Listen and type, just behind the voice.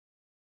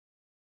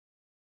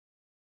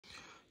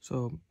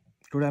So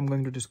today I'm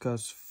going to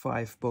discuss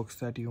 5 books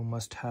that you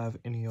must have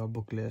in your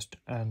book list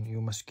and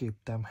you must keep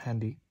them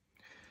handy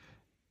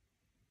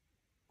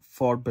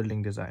for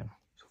building design.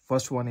 So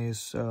first one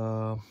is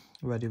a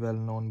very well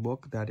known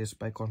book, that is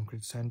by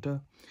Concrete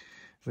Center,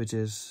 which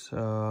is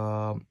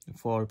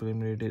for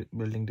preliminary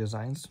building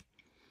designs.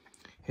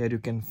 Here you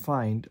can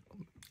find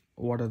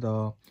what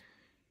are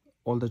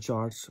all the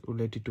charts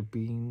related to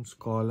beams,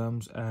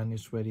 columns, and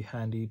it's very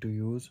handy to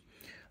use,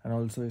 and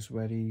also it's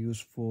very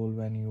useful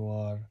when you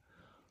are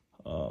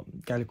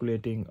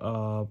calculating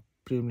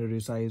preliminary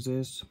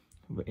sizes,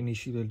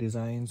 initial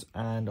designs,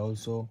 and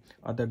also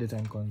other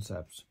design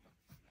concepts.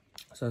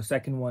 So the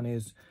second one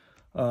is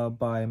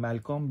by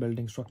Malcolm,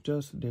 Building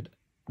Structures.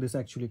 This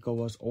actually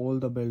covers all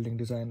the building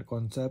design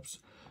concepts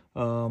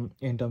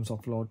in terms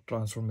of load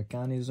transfer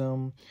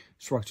mechanism,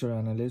 structure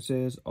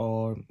analysis,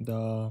 or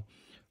the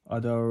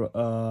other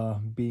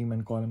beam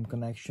and column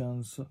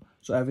connections.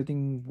 So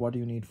everything what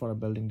you need for a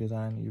building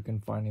design you can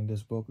find in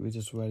this book, which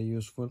is very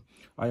useful.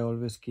 I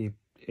always keep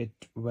it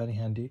very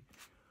handy.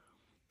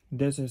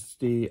 This is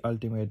the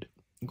ultimate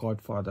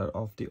godfather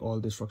of all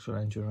the structural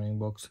engineering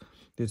books.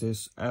 This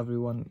is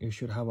everyone, you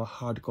should have a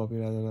hard copy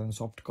rather than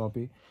soft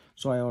copy,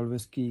 so I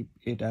always keep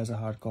it as a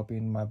hard copy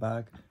in my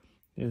bag.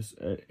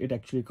 It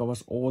actually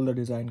covers all the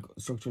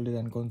structural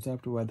design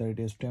concept, whether it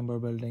is timber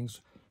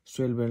buildings,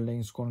 steel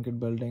buildings, concrete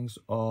buildings,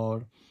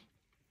 or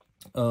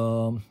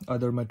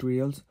other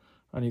materials,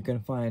 and you can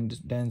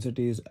find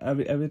densities,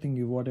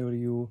 everything whatever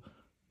you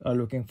are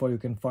looking for, you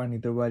can find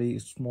it. A very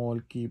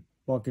small keep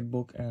pocket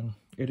book, and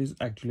it is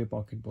actually a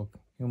pocket book.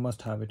 You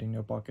must have it in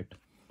your pocket.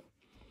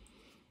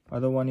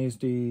 Other one is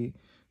the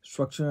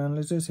Structural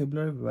Analysis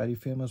Hibbler, very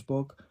famous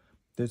book.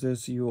 This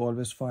is you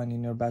always find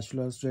in your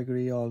bachelor's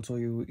degree, also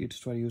it's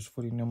very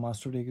useful in your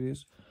master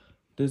degrees.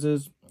 This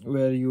is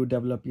where you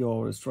develop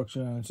your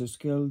structural analysis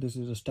skill. This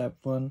is a step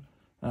 1,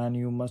 and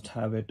you must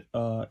have it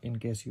in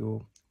case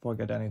you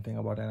forget anything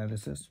about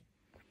analysis.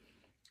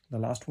 The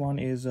last one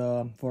is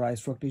for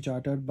iStructE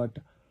Chartered, but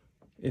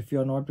if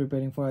you're not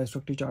preparing for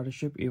iStructE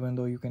Chartership, even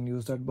though you can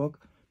use that book,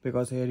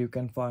 because here you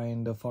can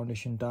find the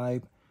foundation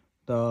type,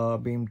 the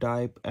beam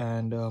type,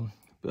 and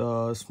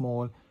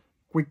small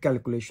quick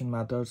calculation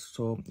methods.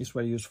 So it's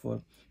very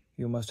useful.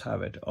 You must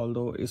have it,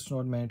 although it's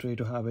not mandatory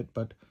to have it,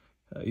 but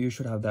you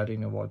should have that in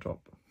your wardrobe.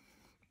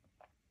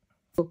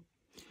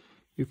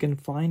 You can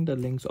find the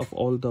links of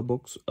all the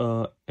books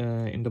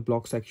in the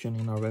blog section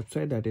in our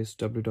website, that is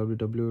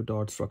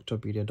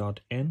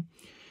www.structurepedia.in.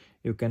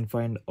 You can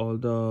find all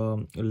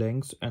the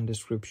links and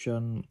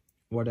description,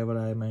 whatever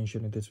I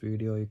mentioned in this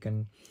video. You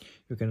can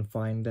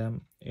find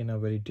them in a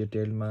very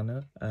detailed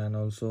manner, and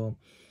also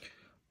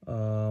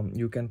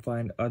you can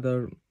find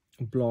other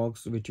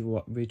blogs which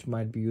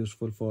might be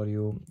useful for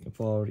you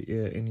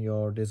in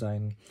your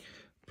design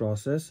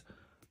process.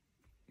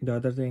 The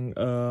other thing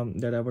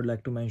that I would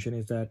like to mention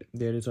is that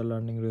there is a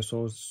learning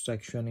resource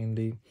section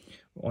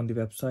on the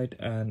website,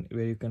 and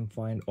where you can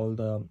find all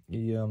the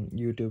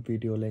YouTube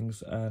video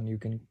links, and you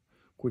can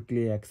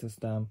quickly access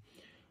them.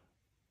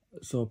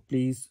 So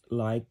please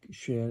like,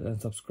 share,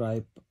 and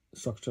subscribe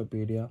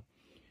Structurepedia.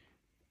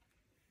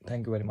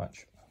 Thank you very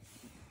much.